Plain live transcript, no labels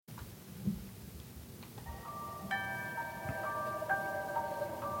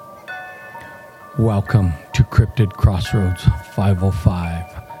Welcome to Cryptid Crossroads 505.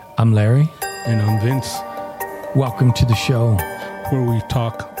 I'm Larry. And I'm Vince. Welcome to the show where we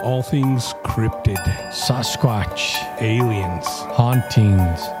talk all things cryptid, Squatch, aliens,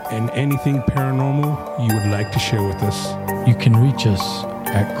 hauntings, and anything paranormal you would like to share with us. You can reach us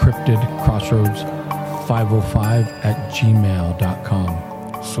at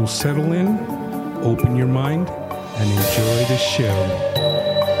cryptidcrossroads505@gmail.com. So settle in, open your mind, and enjoy the show.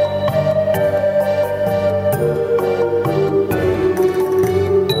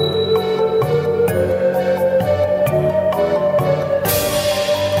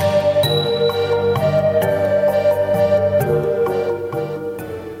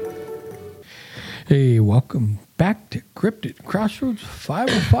 Hey, welcome back to Cryptid Crossroads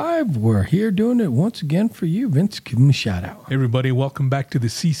 505. We're here doing it once again for you. Vince, give me a shout out. Hey everybody, welcome back to the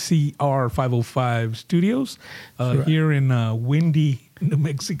CCR 505 studios Right. here in windy New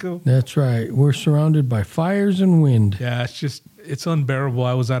Mexico. That's right. We're surrounded by fires and wind. Yeah, it's unbearable.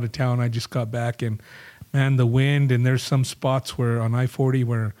 I was out of town. I just got back, and man, the wind, and there's some spots where on I-40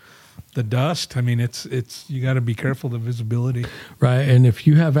 where the dust, I mean, it's you got to be careful, the visibility. Right. And if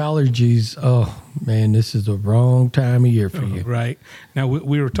you have allergies, oh, man, this is the wrong time of year for you. Right. Now,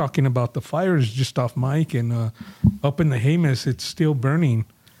 we were talking about the fires just off mic, and up in the Jemez, it's still burning.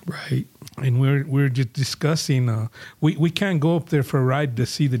 Right. And we're just discussing, we can't go up there for a ride to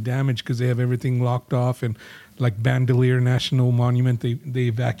see the damage because they have everything locked off, and like Bandelier National Monument, they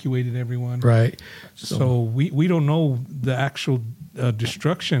evacuated everyone. Right. So we don't know the actual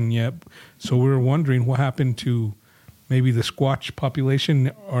destruction yet. So we were wondering what happened to maybe the Squatch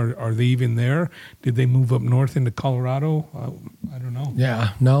population. Are they even there? Did they move up north into Colorado? I don't know.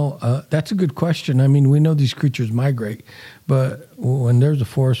 Yeah, no, that's a good question. I mean, we know these creatures migrate, but when there's a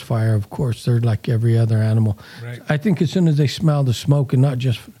forest fire, of course, they're like every other animal. Right. I think as soon as they smell the smoke, and not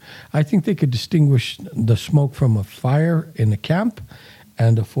just, I think they could distinguish the smoke from a fire in the camp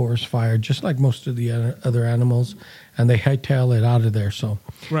and a forest fire, just like most of the other animals, and they hightail it out of there. So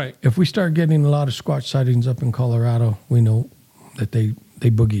Right. if we start getting a lot of Squatch sightings up in Colorado, we know that they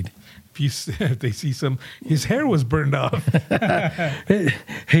boogied. If they see his hair was burned off.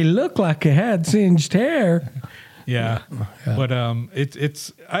 He looked like he had singed hair. Yeah. But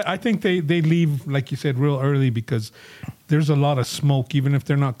I think they leave, like you said, real early because there's a lot of smoke, even if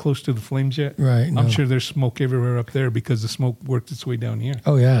they're not close to the flames yet. Right. I'm sure there's smoke everywhere up there because the smoke worked its way down here.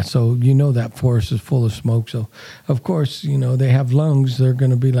 Oh, yeah. So, that forest is full of smoke. So, of course, they have lungs. They're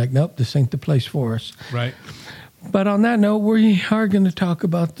going to be like, nope, this ain't the place for us. Right. But on that note, we are going to talk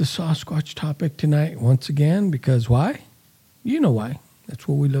about the Sasquatch topic tonight once again because why? You know why. That's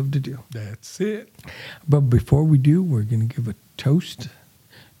what we love to do. That's it. But before we do, we're going to give a toast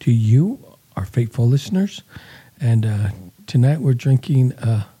to you, our faithful listeners. And tonight we're drinking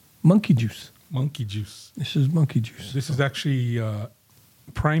monkey juice. Monkey juice. This is monkey juice. This is actually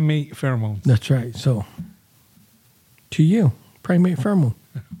primate pheromones. That's right. So, to you, primate pheromone.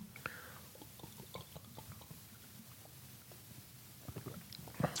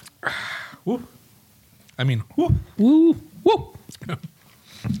 Woo. I mean, woo. Woo, woo.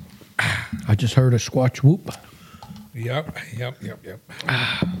 I just heard a Squatch whoop. Yep.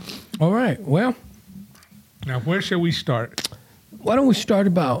 All right. Well, Now, where shall we start? why don't we start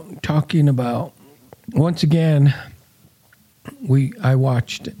talking about once again? I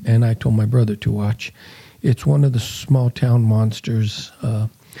watched, and I told my brother to watch. It's one of the Small Town Monsters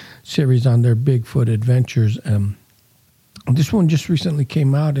series on their Bigfoot adventures. This one just recently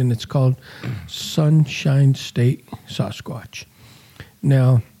came out, and it's called Sunshine State Sasquatch.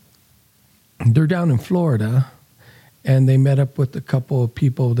 Now, they're down in Florida, and they met up with a couple of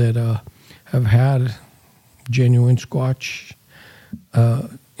people that have had genuine Squatch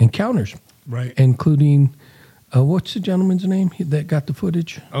encounters. Right. Including, what's the gentleman's name that got the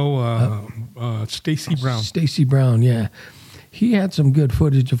footage? Stacy Brown. Stacy Brown, yeah. He had some good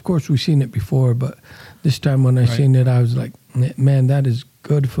footage. Of course, we've seen it before, but this time when I seen it, I was like, man, that is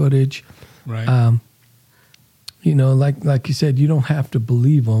good footage. Right. Like you said, you don't have to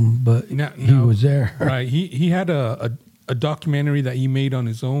believe him, but he was there. Right. He had a documentary that he made on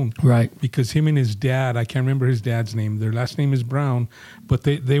his own. Right. Because him and his dad, I can't remember his dad's name. Their last name is Brown, but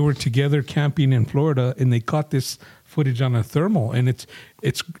they were together camping in Florida, and they caught this footage on a thermal, and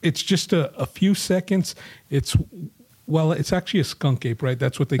it's just a few seconds. It's actually a skunk ape, right?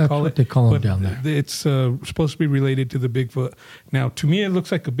 That's what they call it. They call them down there. It's supposed to be related to the Bigfoot. Now, to me, it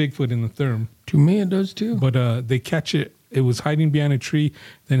looks like a Bigfoot in the therm. To me, it does too. But they catch it. It was hiding behind a tree.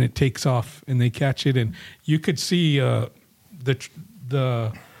 Then it takes off, and they catch it, and you could see the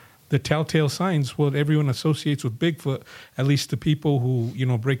the telltale signs, what everyone associates with Bigfoot, at least the people who,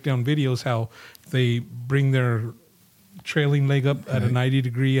 break down videos, how they bring their trailing leg up at a 90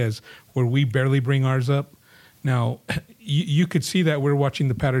 degree as where we barely bring ours up. Now, you could see that we're watching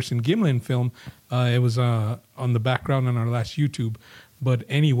the Patterson Gimlin film. It was on the background on our last YouTube. But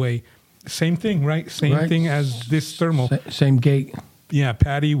anyway, same thing, right? Same thing as this thermal. Same gait. Yeah,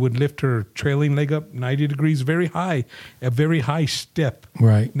 Patty would lift her trailing leg up 90 degrees, very high, a very high step.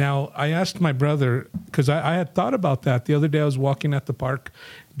 Right. Now, I asked my brother, because I had thought about that. The other day I was walking at the park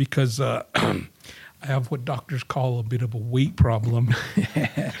because I have what doctors call a bit of a weight problem.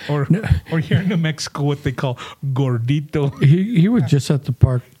 or here in New Mexico, what they call gordito. He was just at the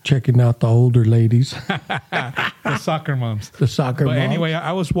park checking out the older ladies. The soccer moms. The soccer moms. But anyway,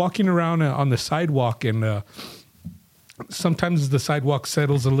 I was walking around on the sidewalk, and sometimes the sidewalk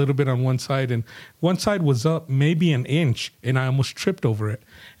settles a little bit on one side, and one side was up maybe an inch, and I almost tripped over it.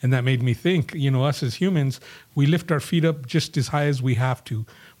 And that made me think, us as humans, we lift our feet up just as high as we have to,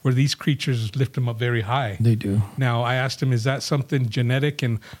 where these creatures lift them up very high. They do. Now, I asked him, is that something genetic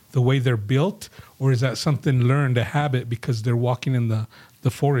in the way they're built, or is that something learned, a habit, because they're walking in the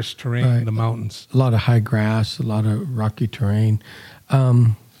forest terrain, the mountains? A lot of high grass, a lot of rocky terrain.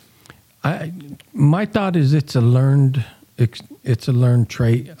 My thought is it's a learned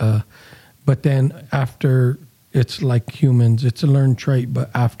trait, but then after, it's like humans, it's a learned trait,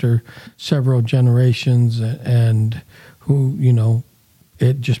 but after several generations and who,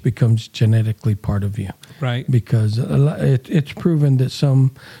 it just becomes genetically part of you. Right. Because it's proven that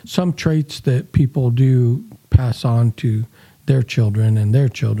some traits that people do pass on to their children and their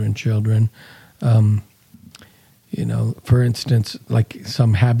children's children. For instance, like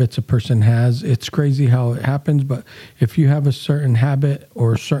some habits a person has, it's crazy how it happens, but if you have a certain habit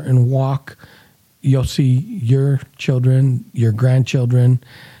or a certain walk, you'll see your children, your grandchildren,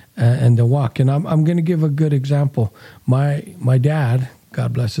 and they'll walk. And I'm going to give a good example. My dad,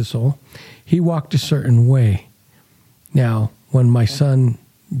 God bless his soul, he walked a certain way. Now, when my son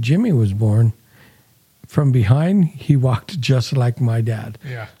Jimmy was born, from behind, he walked just like my dad.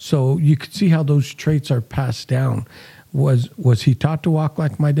 Yeah. So you could see how those traits are passed down. Was he taught to walk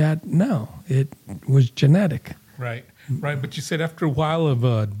like my dad? No, it was genetic. Right. But you said after a while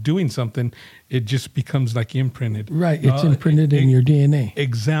of doing something, it just becomes like imprinted. Right. It's imprinted in your DNA.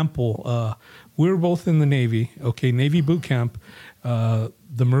 Example, we were both in the Navy. Okay, Navy boot camp.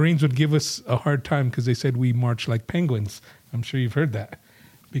 The Marines would give us a hard time because they said we march like penguins. I'm sure you've heard that.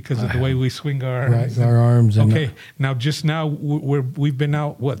 Because of the way we swing our arms. Right, our arms. Okay, now just now we've been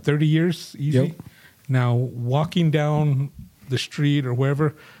out, 30 years? Easy? Yep. Now, walking down the street or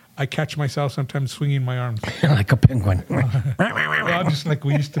wherever, I catch myself sometimes swinging my arms. Like a penguin. Well, just like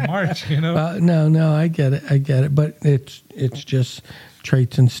we used to march, No, I get it. But it's just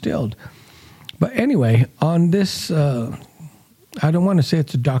traits instilled. But anyway, on this, I don't want to say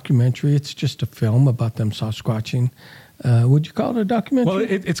it's a documentary. It's just a film about them Sasquatching. Would you call it a documentary? Well,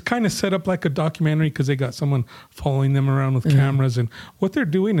 it's kind of set up like a documentary because they got someone following them around with cameras. And what they're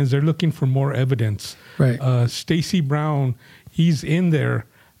doing is they're looking for more evidence. Right. Stacy Brown, he's in there.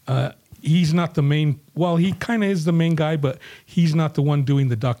 He's not the main... Well, he kind of is the main guy, but he's not the one doing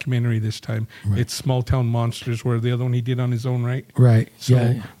the documentary this time. Right. It's Small Town Monsters, where the other one he did on his own, right? Right.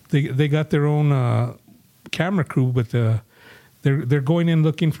 So they got their own camera crew, but... They're going in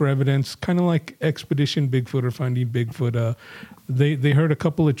looking for evidence, kind of like Expedition Bigfoot or Finding Bigfoot. They heard a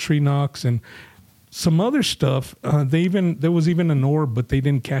couple of tree knocks and some other stuff. There was even an orb, but they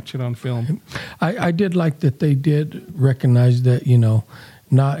didn't catch it on film. I did like that they did recognize that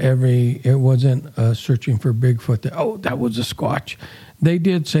it wasn't searching for Bigfoot. That was a Squatch. They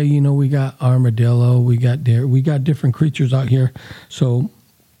did say we got armadillo, we got deer, we got different creatures out here. So.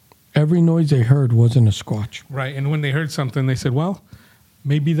 Every noise they heard wasn't a Squatch. Right, and when they heard something, they said, well,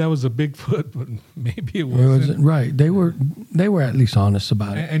 maybe that was a Bigfoot, but maybe it wasn't. Right, they were at least honest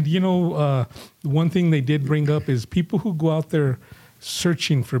about it. And one thing they did bring up is people who go out there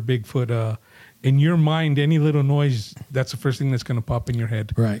searching for Bigfoot, in your mind, any little noise, that's the first thing that's going to pop in your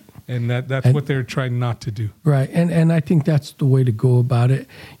head. Right. And that's what they're trying not to do. Right, and I think that's the way to go about it.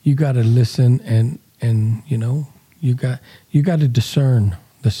 You got to listen and you got to discern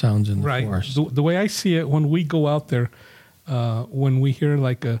the sounds in the forest. The way I see it, when we go out there, when we hear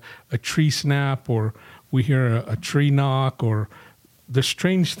like a tree snap or we hear a tree knock or the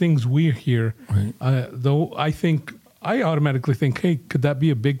strange things we hear, though I automatically think, hey, could that be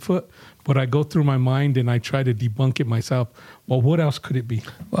a Bigfoot? But I go through my mind and I try to debunk it myself. Well, what else could it be?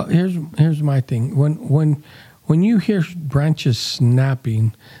 Well, here's my thing. When you hear branches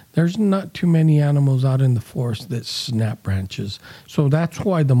snapping, there's not too many animals out in the forest that snap branches. So that's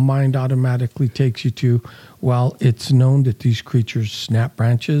why the mind automatically takes you to, well, it's known that these creatures snap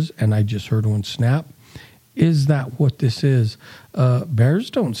branches, and I just heard one snap. Is that what this is? Bears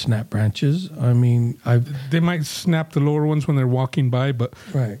don't snap branches. I mean, they might snap the lower ones when they're walking by, but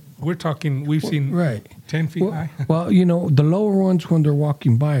right. We've seen right. 10 feet high. Well, you know, the lower ones when they're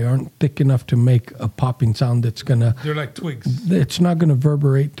walking by aren't thick enough to make a popping sound that's going to... They're like twigs. It's not going to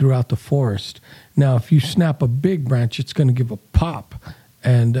reverberate throughout the forest. Now, if you snap a big branch, it's going to give a pop,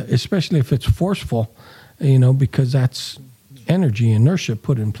 and especially if it's forceful, you know, because that's energy, inertia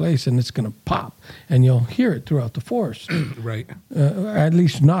put in place, and it's going to pop, and you'll hear it throughout the forest. Right. At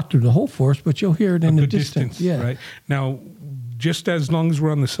least not through the whole forest, but you'll hear it in the distance. Yeah. Right. Now, just as long as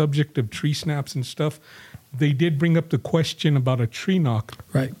we're on the subject of tree snaps and stuff, they did bring up the question about a tree knock.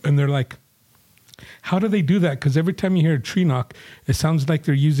 Right. And they're like, how do they do that? Because every time you hear a tree knock, it sounds like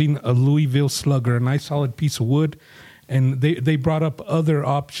they're using a Louisville slug or a nice solid piece of wood. And they brought up other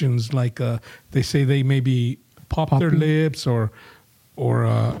options, like they say they maybe pop their lips or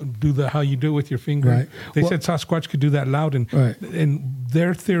do how you do it with your finger. Right. They said Sasquatch could do that loud. And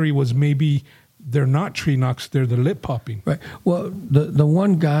their theory was maybe they're not tree knocks, they're the lip popping. Right. Well, the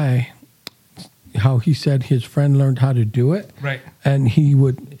one guy, how he said his friend learned how to do it. Right. And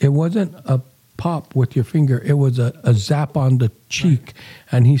it wasn't a pop with your finger, it was a zap on the cheek. Right.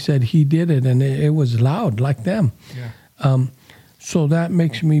 And he said he did it, and it was loud like them. Yeah. So that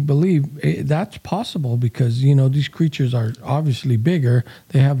makes me believe that's possible because, you know, these creatures are obviously bigger.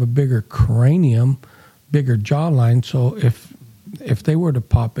 They have a bigger cranium, bigger jawline. So if they were to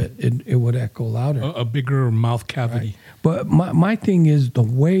pop it, it would echo louder. A bigger mouth cavity. Right. But my thing is the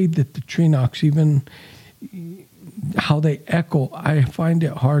way that the tree knocks, even how they echo, I find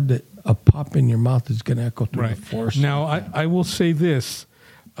it hard that a pop in your mouth is going to echo through the forest. Now, I will say this.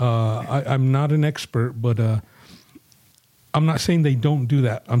 I'm not an expert, but I'm not saying they don't do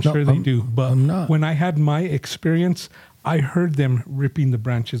that. I'm sure they do. But when I had my experience, I heard them ripping the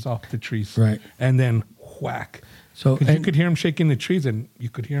branches off the trees. Right. And then whack. So you could hear them shaking the trees, and you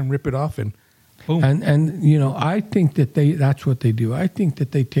could hear them rip it off, and boom. And you know, I think that that's what they do. I think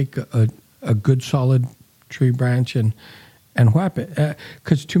that they take a good solid tree branch and whap it.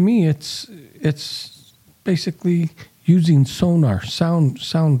 Because to me, it's basically using sonar,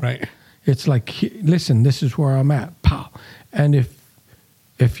 sound. Right. It's like, listen, this is where I'm at. Pow. And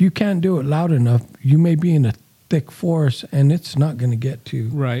if you can't do it loud enough, you may be in a thick forest, and it's not going to get to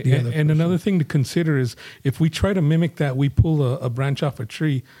right. the other and another thing to consider is if we try to mimic that, we pull a branch off a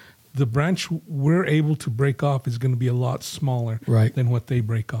tree, the branch we're able to break off is going to be a lot smaller than what they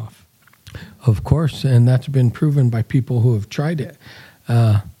break off. Of course, and that's been proven by people who have tried it.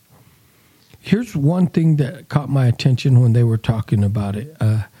 Here's one thing that caught my attention when they were talking about it.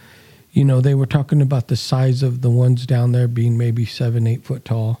 You know, they were talking about the size of the ones down there being maybe 7-8 foot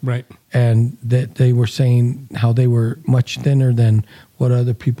tall. Right. And that they were saying how they were much thinner than what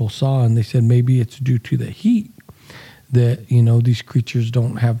other people saw. And they said maybe it's due to the heat that, you know, these creatures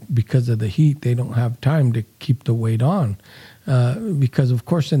don't have, because of the heat, they don't have time to keep the weight on. Because, of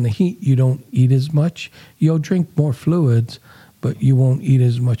course, in the heat, you don't eat as much. You'll drink more fluids, but you won't eat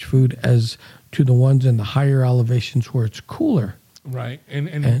as much food as to the ones in the higher elevations where it's cooler. Right.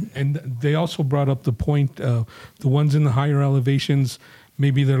 And they also brought up the point, the ones in the higher elevations,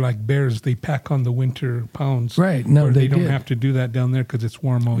 maybe they're like bears. They pack on the winter pounds. Right. No, they don't have to do that down there because it's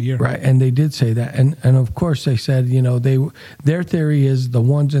warm all year. Right. And they did say that. And of course they said, you know, their theory is the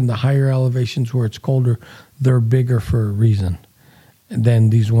ones in the higher elevations where it's colder, they're bigger for a reason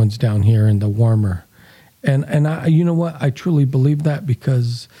than these ones down here in the warmer. And I, you know what? I truly believe that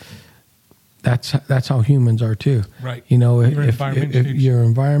because that's how humans are too. Right. You know, if your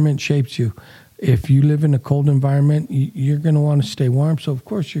environment shapes you. If you live in a cold environment, you're going to want to stay warm. So, of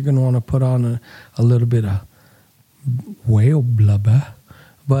course, you're going to want to put on a little bit of whale blubber.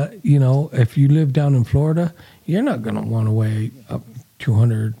 But, you know, if you live down in Florida, you're not going to want to weigh up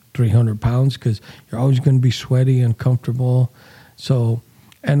 200, 300 pounds because you're always going to be sweaty and uncomfortable. So,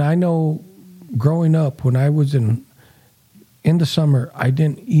 and I know growing up when I was in the summer, I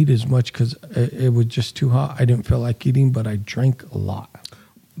didn't eat as much because it was just too hot. I didn't feel like eating, but I drank a lot.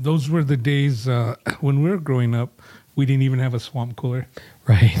 Those were the days when we were growing up. We didn't even have a swamp cooler.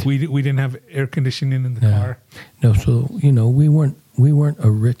 Right. We didn't have air conditioning in the car. No, so you know we weren't a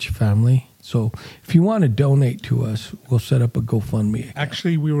rich family. So if you want to donate to us, we'll set up a GoFundMe account.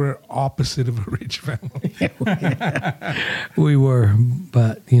 Actually, we were opposite of a rich family. We were,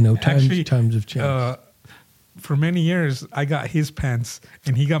 but you know, times have changed. For many years, I got his pants,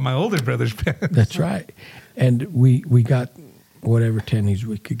 and he got my older brother's pants. That's right, and we got whatever tennies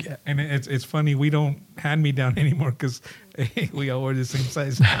we could get. And it's funny, we don't hand me down anymore because we all wear the same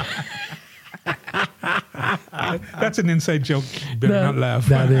size now. That's an inside joke. You better not laugh.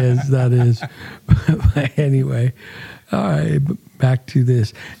 That is. But anyway, all right, back to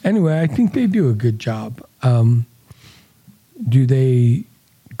this. Anyway, I think they do a good job. Do they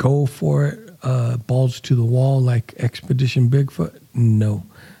go for it, balls to the wall like Expedition Bigfoot? No.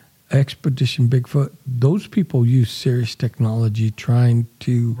 Expedition Bigfoot, those people use serious technology trying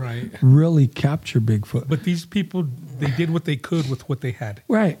to really capture Bigfoot. But these people, they did what they could with what they had.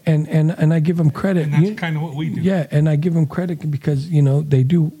 Right, and I give them credit. And that's kind of what we do. Yeah, and I give them credit because,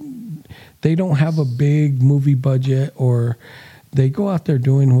 they don't have a big movie budget, or they go out there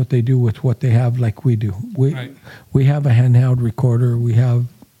doing what they do with what they have like we do. We have a handheld recorder, we have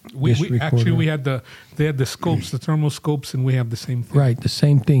actually they had the scopes, the thermal scopes, and we have the same thing. Right, the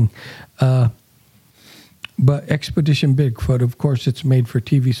same thing. But Expedition Bigfoot, of course, it's made for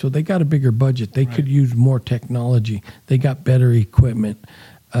TV, so they got a bigger budget. They could use more technology. They got better equipment.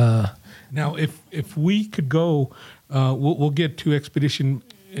 Now, if we could go, we'll get to Expedition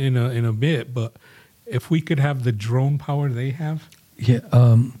in a bit, but if we could have the drone power they have. Yeah,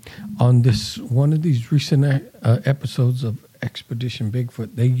 on this one of these recent episodes of Expedition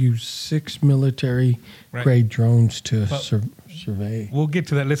Bigfoot, they use 6 military-grade drones to survey. We'll get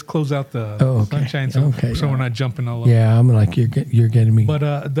to that. Let's close out the Sunshine, so we're not jumping all over. Yeah, I'm like, you're getting me.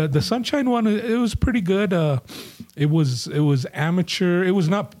 But the Sunshine one, it was pretty good. It was amateur. It was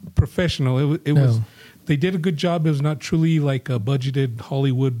not professional. It was. They did a good job. It was not truly like a budgeted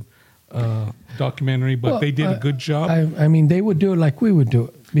Hollywood documentary, but they did a good job. I mean, they would do it like we would do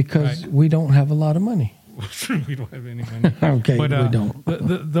it because we don't have a lot of money. We don't have any money. Okay, but, we don't.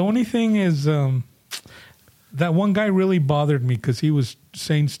 The only thing is that one guy really bothered me because he was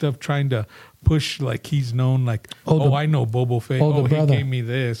saying stuff trying to push like he's known, like, I know Bobo Fett. The brother. He gave me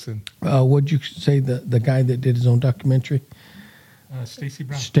this. And what'd you say, the guy that did his own documentary? Stacy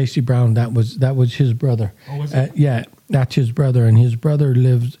Brown. Stacy Brown, that was his brother. Oh, was it? Yeah, that's his brother, and his brother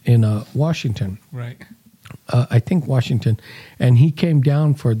lives in Washington. Right. I think Washington, and he came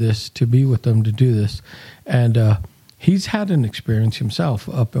down for this to be with them to do this, and he's had an experience himself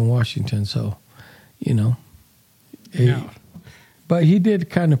up in Washington, so but he did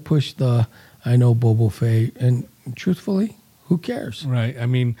kind of push the I know Bobo Fett, and truthfully, who cares? Right. I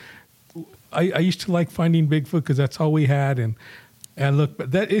mean, I used to like finding Bigfoot because that's all we had, and look,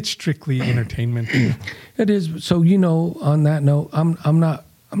 but that it's strictly entertainment. It is. So on that note, I'm not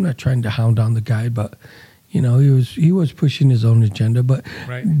trying to hound on the guy, but. He was pushing his own agenda, but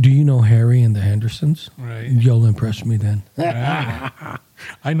do you know Harry and the Hendersons? Right. You'll impress me then.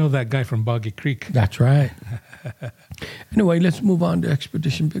 I know that guy from Boggy Creek. That's right. Anyway, let's move on to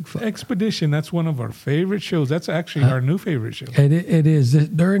Expedition Bigfoot. Expedition, that's one of our favorite shows. That's actually our new favorite show. It is.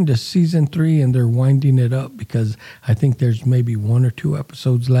 They're into season 3, and they're winding it up because I think there's maybe 1 or 2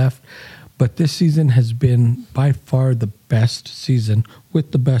 episodes left. But this season has been by far the best season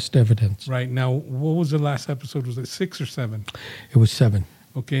with the best evidence. Right. Now, what was the last episode? Was it 6 or 7? It was 7.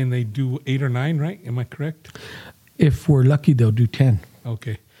 Okay, and they do 8 or 9, right? Am I correct? If we're lucky, they'll do 10.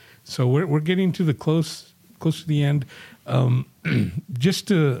 Okay. So we're getting to the close to the end. Just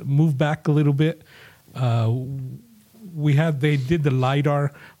to move back a little bit, they did the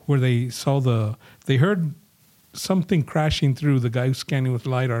LiDAR where they heard something crashing through, the guy who's scanning with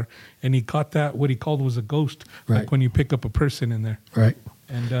LiDAR, and he caught what he called was a ghost, like when you pick up a person in there. Right.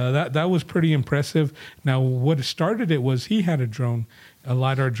 And that was pretty impressive. Now, what started it was he had a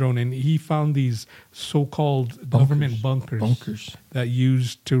LiDAR drone, and he found these so-called government bunkers that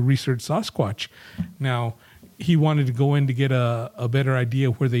used to research Sasquatch. Now, he wanted to go in to get a better idea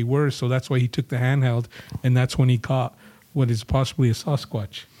of where they were, so that's why he took the handheld, and that's when he caught what is possibly a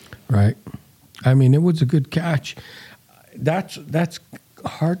Sasquatch. Right. I mean, it was a good catch. That's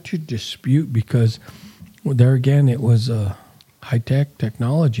hard to dispute because there again, it was high-tech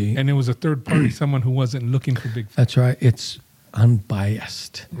technology. And it was a third party, someone who wasn't looking for Bigfoot. That's right. It's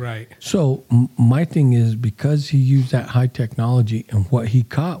unbiased. Right. So my thing is because he used that high technology and what he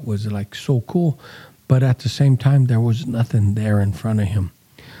caught was like so cool, but at the same time, there was nothing there in front of him.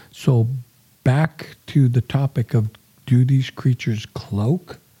 So back to the topic of do these creatures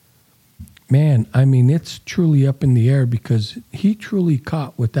cloak? Man, I mean, it's truly up in the air because he truly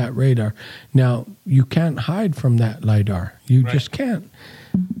caught with that radar. Now, you can't hide from that LiDAR. You just can't.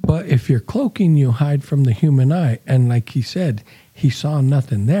 But if you're cloaking, you hide from the human eye. And like he said, he saw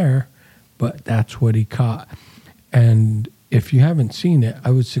nothing there, but that's what he caught. And if you haven't seen it,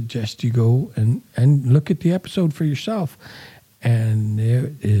 I would suggest you go and look at the episode for yourself. And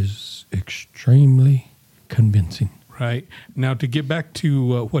it is extremely convincing. Right. Now, to get back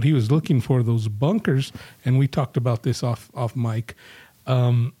to what he was looking for, those bunkers, and we talked about this off mic,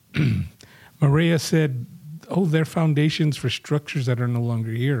 Maria said, they're foundations for structures that are no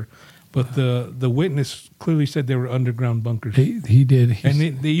longer here. But the witness clearly said they were underground bunkers. He did.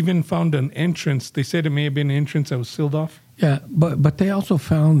 And they even found an entrance. They said it may have been an entrance that was sealed off. Yeah, but they also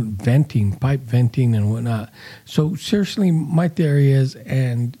found pipe venting and whatnot. So seriously, my theory is,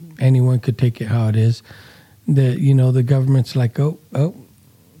 and anyone could take it how it is, that, the government's like, oh,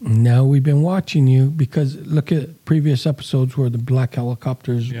 now we've been watching you, because look at previous episodes where the black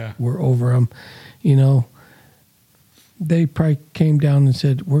helicopters were over them. They probably came down and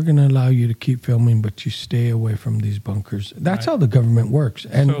said, we're going to allow you to keep filming, but you stay away from these bunkers. That's how the government works.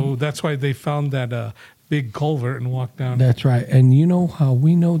 And so that's why they found that big culvert and walked down. That's right. And you know how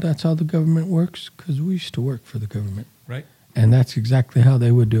we know that's how the government works? Because we used to work for the government. Right. And that's exactly how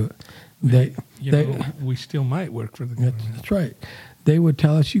they would do it. We still might work for the government. That's right. They would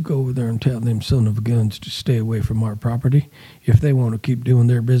tell us, you go over there and tell them son of guns to stay away from our property. If they want to keep doing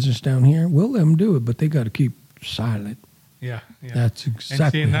their business down here, we'll let them do it, but they got to keep silent. Yeah. That's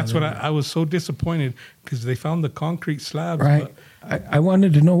exactly. And that's what I was so disappointed, because they found the concrete slabs. Right. I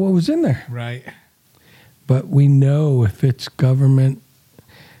wanted to know what was in there. Right. But we know if it's government,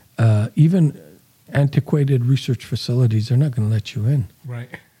 even antiquated research facilities, they're not going to let you in. Right.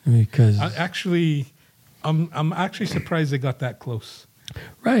 Because I'm actually surprised they got that close.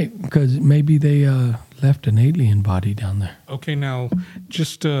 Right, because maybe they left an alien body down there. Okay, now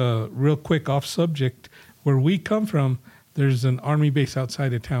just real quick off subject, where we come from, there's an army base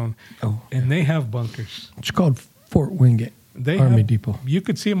outside of town, and they have bunkers. It's called Fort Wingate Army Depot. You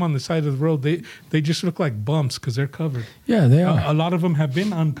could see them on the side of the road. They just look like bumps because they're covered. Yeah, they are. A lot of them have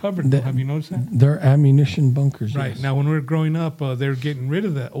been uncovered. Have you noticed that? They're ammunition bunkers. Right. Yes. Now, when we were growing up, they're getting rid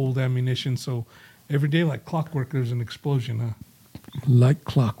of that old ammunition. So every day, like clockwork, there's an explosion. Huh? Like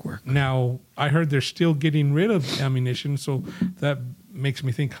clockwork. Now, I heard they're still getting rid of ammunition, so that makes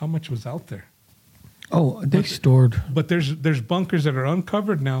me think how much was out there. Oh, they stored. But there's bunkers that are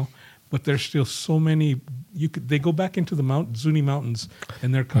uncovered now, but there's still so many. They go back into the Zuni Mountains,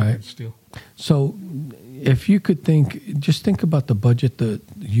 and they're covered still. So, if you could just think about the budget the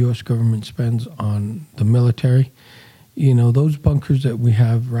U.S. government spends on the military. Those bunkers that we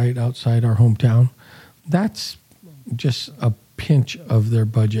have right outside our hometown, that's just a pinch of their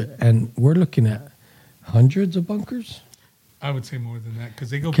budget, and we're looking at hundreds of bunkers. I would say more than that,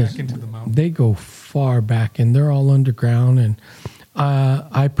 because they go back into the mountains. They go far back, and they're all underground. And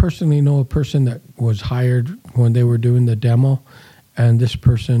I personally know a person that was hired when they were doing the demo, and this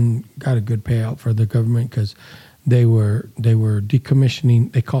person got a good payout for the government because they were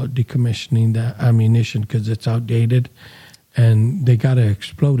decommissioning. They call it decommissioning the ammunition because it's outdated, and they got to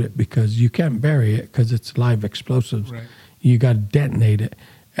explode it because you can't bury it because it's live explosives. Right. You got to detonate it,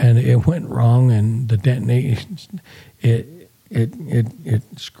 and it went wrong, and the detonation it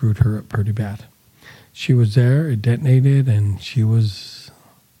screwed her up pretty bad. She was there, it detonated, and she's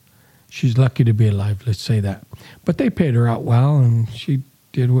lucky to be alive, let's say that. But they paid her out well, and she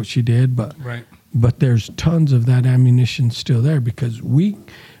did what she did. But there's tons of that ammunition still there because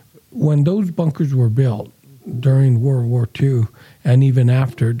when those bunkers were built during World War II and even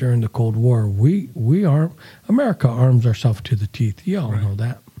after during the Cold War, America arms ourselves to the teeth. You all know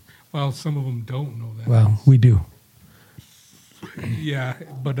that. Well, some of them don't know that. Well, we do. Yeah,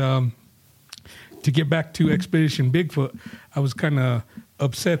 but to get back to Expedition Bigfoot, I was kind of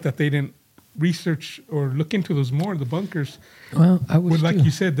upset that they didn't research or look into those more, the bunkers. Well, I was like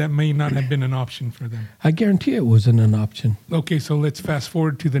you said, that may not have been an option for them. I guarantee it wasn't an option. Okay, so let's fast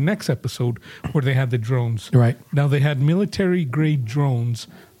forward to the next episode where they had the drones. Right. Now, they had military-grade drones.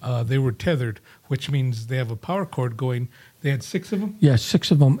 They were tethered, which means they have a power cord going. They had 6 of them? Yeah,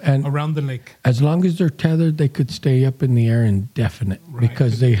 6 of them. And around the lake. As long as they're tethered, they could stay up in the air indefinite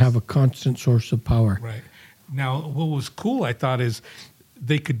because they have a constant source of power. Right. Now, what was cool, I thought, is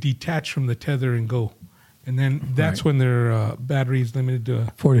they could detach from the tether and go. And then that's when their battery is limited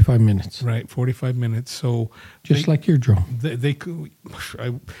to 45 minutes. Right, 45 minutes. So just like your drone. They could.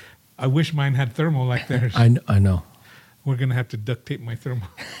 I wish mine had thermal like theirs. I know. We're gonna have to duct tape my thermal.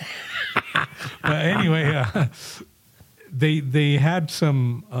 But anyway, they had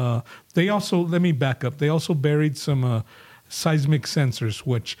some. They also, let me back up. They also buried some seismic sensors,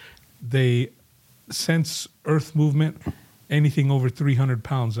 which they sense Earth movement. Anything over 300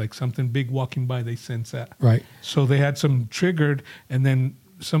 pounds, like something big walking by, they sense that. Right. So they had some triggered, and then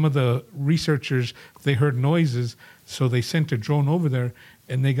some of the researchers, they heard noises, so they sent a drone over there,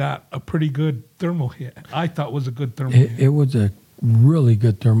 and they got a pretty good thermal hit. I thought was a good thermal hit. It was a really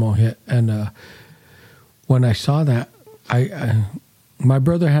good thermal hit. And when I saw that, my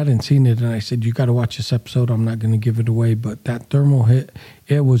brother hadn't seen it, and I said, "You got to watch this episode. I'm not going to give it away." But that thermal hit,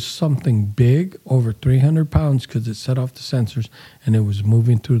 it was something big, over 300 pounds, because it set off the sensors, and it was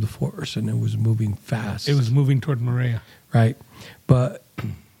moving through the forest, and it was moving fast. It was moving toward Maria. Right. But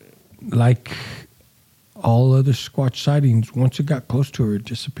like all other Squatch sightings, once it got close to her, it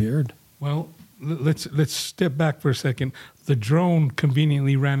disappeared. Well, let's step back for a second. The drone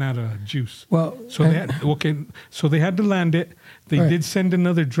conveniently ran out of juice. Well, so they had to land it. They did send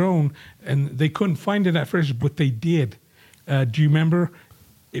another drone, and they couldn't find it at first, but they did. Do you remember?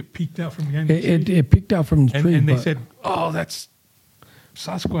 It peeked out from behind the tree. It peeked out from the tree, and they said, "Oh, that's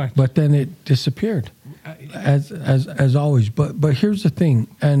Sasquatch." But then it disappeared, as always. But here's the thing,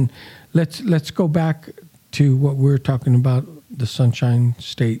 and let's go back to what we were talking about, the Sunshine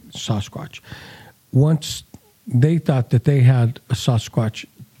State Sasquatch. Once they thought that they had a Sasquatch,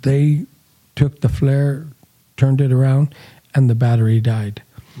 they took the flare, turned it around, and the battery died.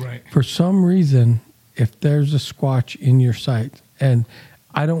 Right. For some reason, if there's a Squatch in your sight, and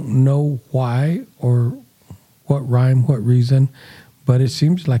I don't know why or what reason, but it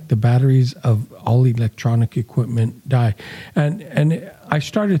seems like the batteries of all electronic equipment die. And I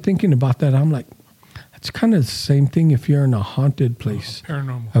started thinking about that. I'm like, it's kind of the same thing if you're in a haunted place,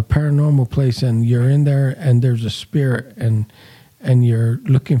 a paranormal place, and you're in there and there's a spirit, and you're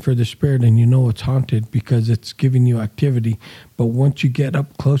looking for the spirit, and you know it's haunted because it's giving you activity. But once you get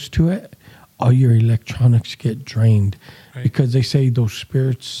up close to it, all your electronics get drained, right? Because they say those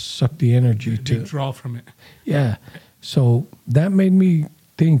spirits suck the energy to draw from it. Yeah. So that made me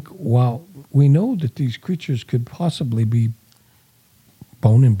think, wow, we know that these creatures could possibly be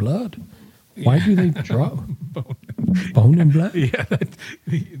bone and blood. Why do they draw bone and blood? Yeah.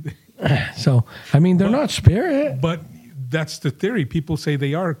 So, I mean, they're not spirit. But that's the theory. People say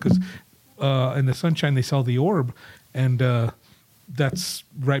they are because in the Sunshine they saw the orb, and that's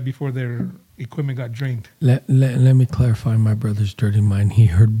right before their equipment got drained. Let me clarify my brother's dirty mind. He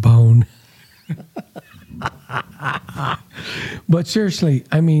heard bone. But seriously,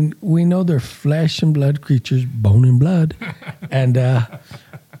 I mean, we know they're flesh and blood creatures, bone and blood, and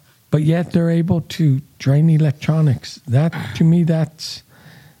but yet they're able to drain electronics. That, to me, that's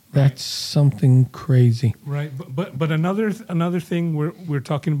something crazy. Right, but another thing we're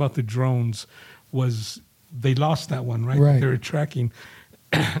talking about the drones was they lost that one, right? Right. They were tracking.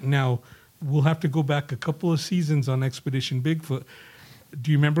 Now we'll have to go back a couple of seasons on Expedition Bigfoot. Do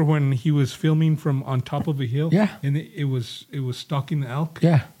you remember when he was filming from on top of a hill? Yeah. And it was stalking the elk.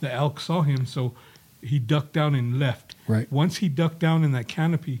 Yeah. The elk saw him, so he ducked down and left. Right. Once he ducked down in that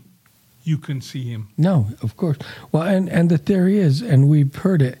canopy, you couldn't see him. No, of course. Well, and the theory is, and we've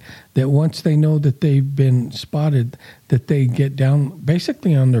heard it, that once they know that they've been spotted, that they get down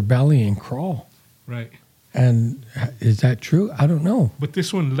basically on their belly and crawl. Right. And is that true? I don't know. But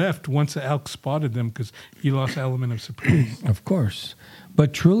this one left once the elk spotted them because he lost the element of surprise. Of course.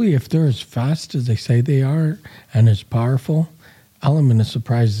 But truly, if they're as fast as they say they are and as powerful, element of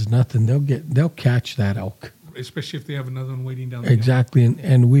surprise is nothing. They'll catch that elk. Especially if they have another one waiting down there. Exactly.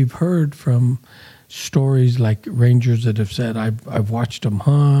 And we've heard from stories like rangers that have said, I've watched them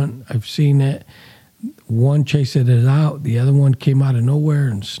hunt, I've seen it. One chased it out, the other one came out of nowhere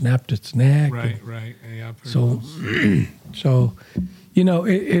and snapped its neck. Right. Yeah, I've heard so you know,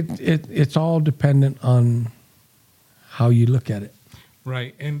 it's all dependent on how you look at it.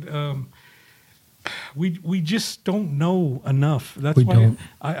 Right, and we just don't know enough. That's We why don't.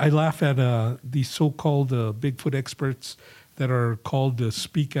 I laugh at these so-called Bigfoot experts that are called to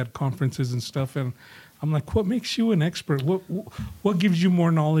speak at conferences and stuff. And I'm like, what makes you an expert? What gives you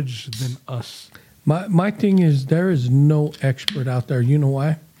more knowledge than us? My thing is, there is no expert out there. You know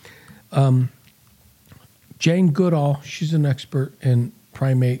why? Jane Goodall, she's an expert in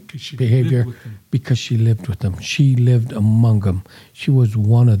primate behavior because she lived with them. She lived among them. She was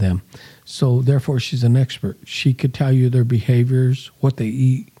one of them. So therefore, she's an expert. She could tell you their behaviors, what they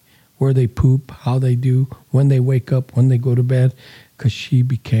eat, where they poop, how they do, when they wake up, when they go to bed, because she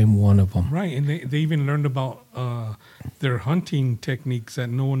became one of them. Right, and they even learned about their hunting techniques that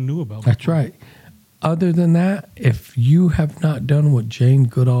no one knew about. That's right. Other than that, if you have not done what Jane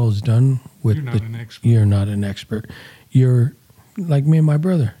Goodall has done with you're not an expert. You're like me and my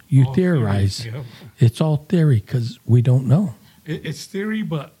brother. You all theorize. Theory, yeah. It's all theory because we don't know. It's theory,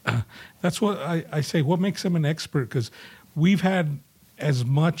 but that's what I say. What makes them an expert? Because we've had as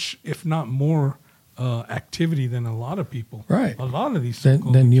much, if not more, activity than a lot of people. Right. A lot of these.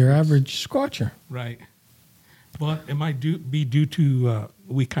 Than your average squatcher. Right. But it might be due to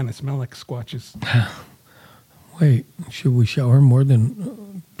we kind of smell like squatches. Wait, should we shower more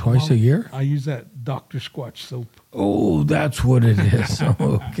than twice a year? I use that Dr. Squatch soap. Oh, that's what it is.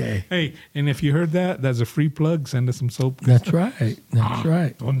 Okay. Hey, and if you heard that, that's a free plug. Send us some soap. That's right. That's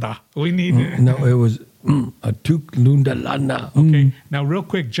right. Onda. We need it. No, it was a tuk lunda lana. Okay, now real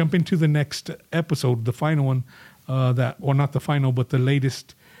quick, jump into the next episode, the final one. Not the final, but the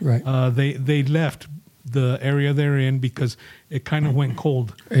latest. Right. They left the area they're in because it kind of went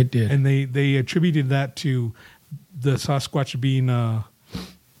cold. It did. And they attributed that to the Sasquatch being,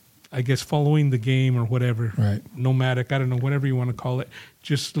 I guess, following the game or whatever. Right. Nomadic, I don't know, whatever you want to call it,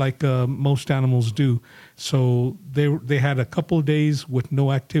 just like most animals do. So they had a couple of days with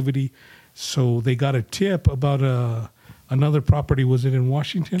no activity. So they got a tip about another property. Was it in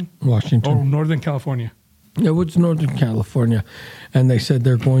Washington? Washington. Or Northern California? It was Northern California. And they said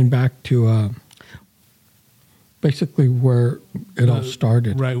they're going back to basically where it all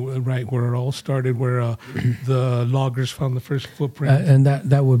started. Right, where it all started, where the loggers found the first footprint. And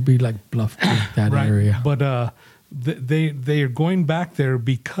that would be like Bluff Creek, that right. area. But they are going back there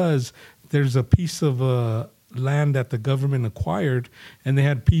because there's a piece of land that the government acquired, and they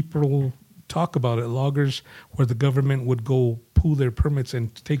had people talk about it, loggers, where the government would go pull their permits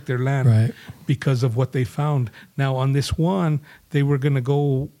and take their land Right. because of what they found. Now, on this one, they were going to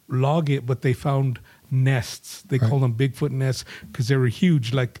go log it, but they found nests. They call them Bigfoot nests because they were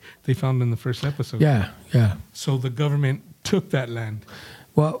huge, like they found in the first episode. Yeah. So the government took that land.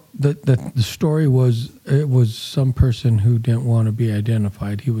 Well, the story was, it was some person who didn't want to be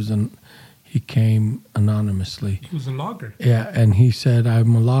identified. He came anonymously. He was a logger. Yeah, and he said,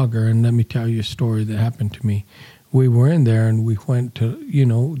 I'm a logger, and let me tell you a story that happened to me. We were in there, and we went to,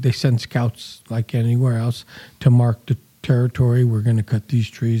 they send scouts like anywhere else to mark the territory. We're going to cut these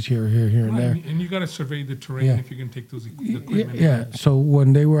trees here, and there. And you got to survey the terrain if you're going to take those equipment. Yeah, so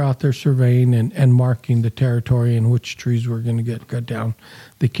when they were out there surveying and marking the territory and which trees were going to get cut down,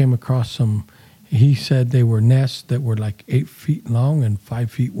 they came across some, he said they were nests that were like 8 feet long and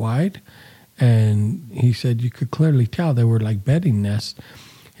 5 feet wide. And he said you could clearly tell they were like bedding nests.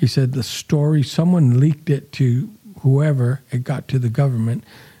 He said the story, someone leaked it to whoever, it got to the government.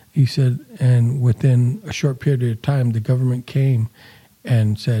 He said, and within a short period of time, the government came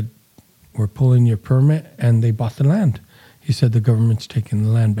and said, we're pulling your permit, and they bought the land. He said the government's taking the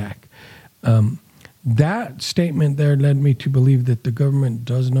land back. That statement there led me to believe that the government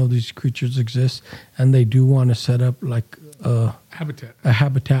does know these creatures exist, and they do want to set up like a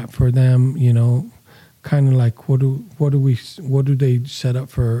habitat for them. Kind of like what do they set up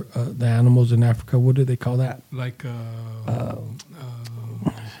for the animals in Africa? What do they call that? Like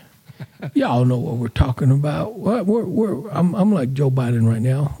y'all know what we're talking about. I'm like Joe Biden right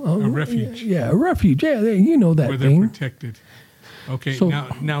now. A refuge. Yeah, a refuge. Yeah, you know that where thing. they're protected. Okay, so,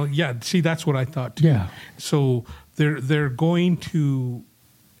 now, yeah. See, that's what I thought too. Yeah. So they're going to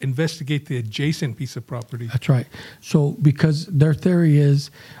investigate the adjacent piece of property. That's right. So because their theory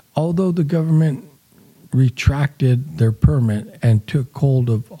is, although the government retracted their permit and took hold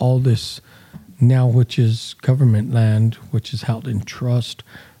of all this now, which is government land, which is held in trust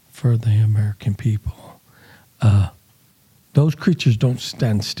for the American people, those creatures don't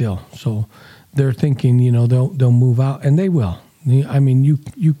stand still. So they're thinking, they'll move out, and they will. I mean, you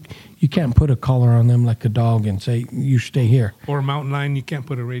can't put a collar on them like a dog and say, you stay here. Or a mountain lion, you can't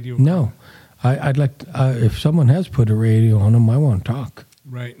put a radio on. No. I'd like, if someone has put a radio on them, I want to talk.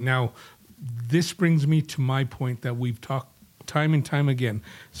 Right. Now, this brings me to my point that we've talked time and time again.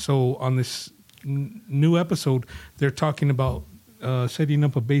 So on this new episode, they're talking about setting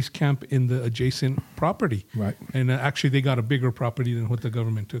up a base camp in the adjacent property. Right. And actually, they got a bigger property than what the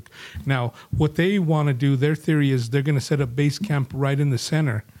government took. Now, what they want to do, their theory is they're going to set up base camp right in the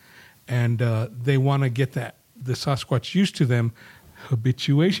center, and they want to get the Sasquatch used to them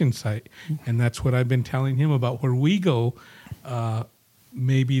habituation site. And that's what I've been telling him about where we go.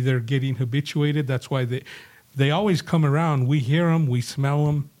 Maybe they're getting habituated. That's why they always come around. We hear them. We smell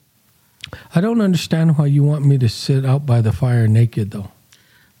them. I don't understand why you want me to sit out by the fire naked, though.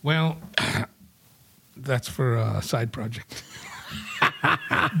 Well, that's for a side project.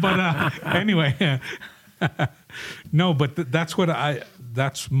 But anyway, no. But that's what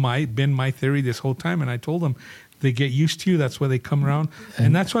that's been my theory this whole time. And I told them they get used to you. That's why they come around,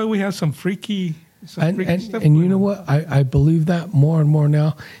 and that's why we have some freaky. And you know what? I believe that more and more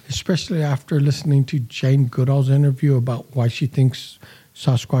now, especially after listening to Jane Goodall's interview about why she thinks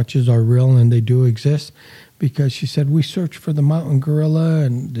Sasquatches are real and they do exist, because she said we searched for the mountain gorilla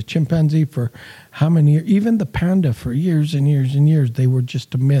and the chimpanzee for how many years, even the panda for years and years and years. They were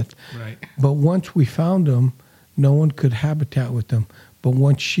just a myth. Right. But once we found them, no one could habitat with them. But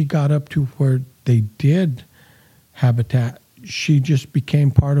once she got up to where they did habitat, she just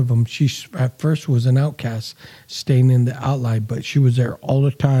became part of them. She at first was an outcast, staying in the outline, but she was there all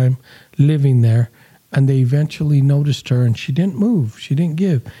the time, living there. And they eventually noticed her, and she didn't move. She didn't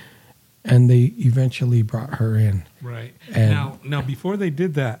give. And they eventually brought her in. Right. And now, before they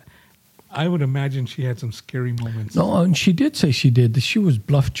did that, I would imagine she had some scary moments. no, and she did say she did. She was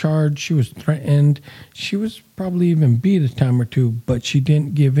bluff charged. She was threatened. She was probably even beat a time or two, but she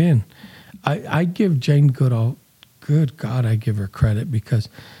didn't give in. I give Jane Goodall, good God, I give her credit, because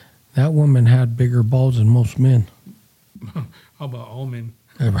that woman had bigger balls than most men. How about all men?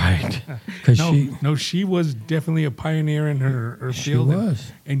 Right. She was definitely a pioneer in her field. She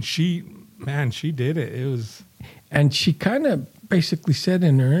was. And she did it. It was. And she kind of basically said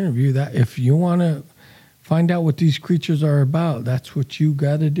in her interview that if you want to find out what these creatures are about, that's what you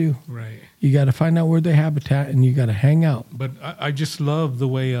got to do. Right. You got to find out where they habitat, and you got to hang out. But I just love the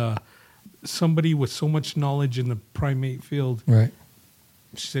way somebody with so much knowledge in the primate field, Right.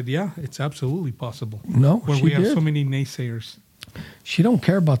 she said, yeah, it's absolutely possible. No, Where she we have did. so many naysayers. She don't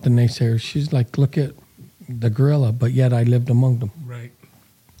care about the naysayers. She's like, look at the gorilla, but yet I lived among them. Right.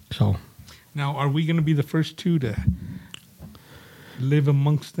 So Now, are we going to be the first two to live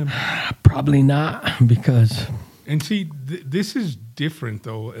amongst them? probably not, because And see, this is different,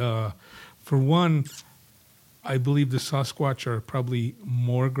 though. For one, I believe the Sasquatch are probably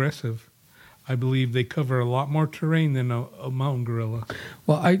more aggressive. I believe they cover a lot more terrain than a mountain gorilla.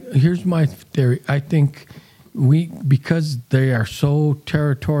 well, here's my theory. I think because they are so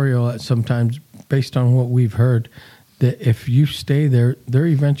territorial at sometimes, based on what we've heard, that if you stay there, they're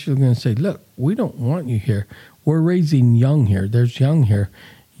eventually going to say, look, we don't want you here. We're raising young here. There's young here.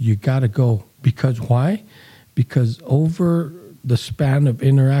 You got to go. Because why? Because over the span of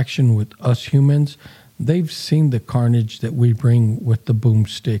interaction with us humans, they've seen the carnage that we bring with the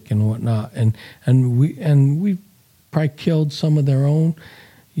boomstick and whatnot. And we've probably killed some of their own.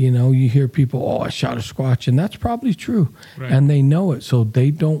 You know, you hear people, oh, I shot a Squatch, and that's probably true. Right. And they know it, so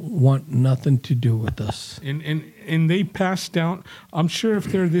they don't want nothing to do with us. And they pass down, I'm sure if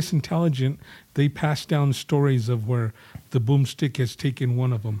they're this intelligent, they pass down stories of where the boomstick has taken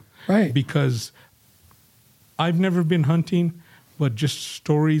one of them. Right. Because I've never been hunting, but just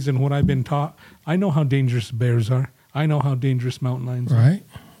stories and what I've been taught, I know how dangerous bears are. I know how dangerous mountain lions are. Right?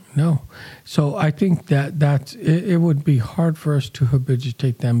 No. So I think that it would be hard for us to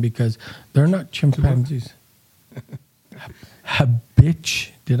habituate them because they're not chimpanzees. Habitch.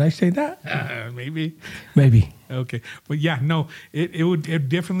 Did I say that? Maybe. Maybe. Okay. But yeah, no, it would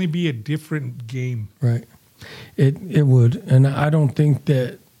definitely be a different game. Right. It would. And I don't think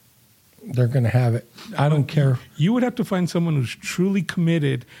that they're going to have it. I don't care. You would have to find someone who's truly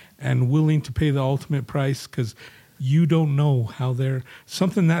committed and willing to pay the ultimate price, because you don't know how they're...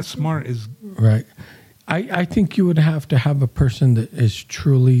 Something that smart is... Right. I think you would have to have a person that is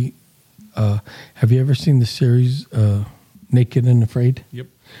truly... have you ever seen the series Naked and Afraid? Yep.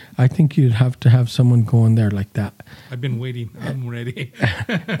 I think you'd have to have someone go in there like that. I've been waiting. I'm ready.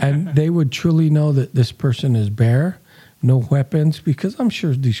 And they would truly know that this person is bare, no weapons, because I'm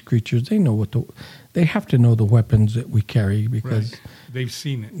sure these creatures, they know they have to know the weapons that we carry, because... Right. They've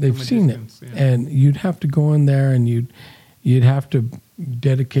seen it. They've seen distance, it. Yeah. And you'd have to go in there and you'd have to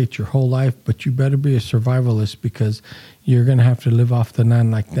dedicate your whole life, but you better be a survivalist, because you're going to have to live off the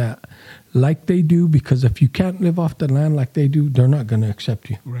land like that. Like they do, because if you can't live off the land like they do, they're not going to accept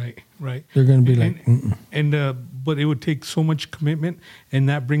you. Right. They're going to be like, mm-mm. But it would take so much commitment, and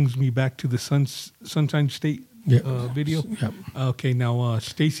that brings me back to the Sunshine State video. Yep. Okay, now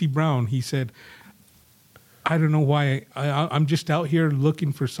Stacy Brown, he said, I don't know why I'm just out here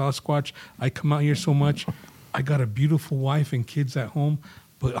looking for Sasquatch. I come out here so much. I got a beautiful wife and kids at home,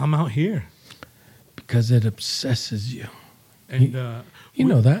 but I'm out here. Because it obsesses you. And you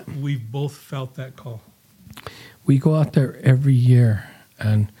know that. We've both felt that call. We go out there every year,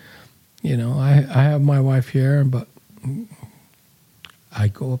 and, you know, I have my wife here, but I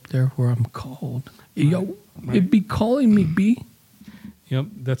go up there where I'm called. Right. Yo, it'd be calling me, B. Yep,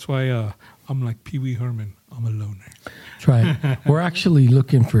 that's why I'm like Pee Wee Herman. I'm a loner. That's right. We're actually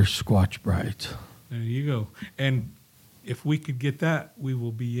looking for Squatch brides. There you go. And if we could get that, we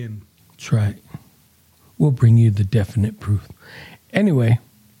will be in. That's right. We'll bring you the definite proof. Anyway,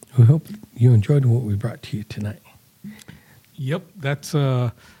 we hope you enjoyed what we brought to you tonight. Yep, that's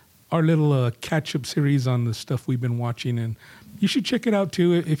our little catch-up series on the stuff we've been watching. And you should check it out,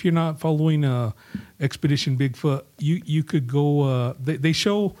 too. If you're not following Expedition Bigfoot, you could go... They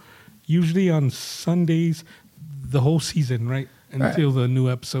show... usually on Sundays, the whole season, right? Until the new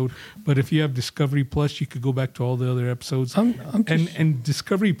episode. But if you have Discovery Plus, you could go back to all the other episodes. I'm just... and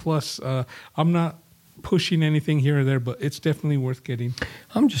Discovery Plus, I'm not pushing anything here or there, but it's definitely worth getting.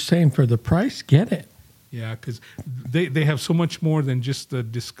 I'm just saying, for the price, get it. Yeah, because they have so much more than just the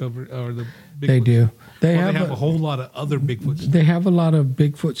Discovery or the Bigfoot. They do. They Well, have they have a whole lot of other Bigfoot stuff. They have a lot of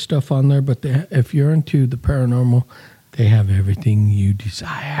Bigfoot stuff on there, but if you're into the paranormal, they have everything you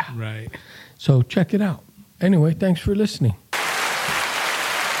desire. Right. So check it out. Anyway, thanks for listening.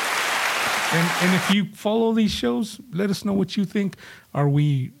 And if you follow these shows, let us know what you think. Are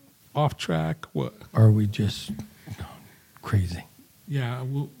we off track? What? Are we just crazy? Yeah,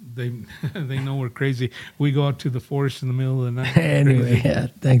 they know we're crazy. We go out to the forest in the middle of the night. Anyway, yeah,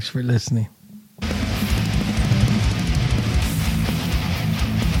 thanks for listening.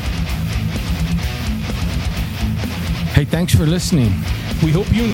 Hey, thanks for listening. We hope you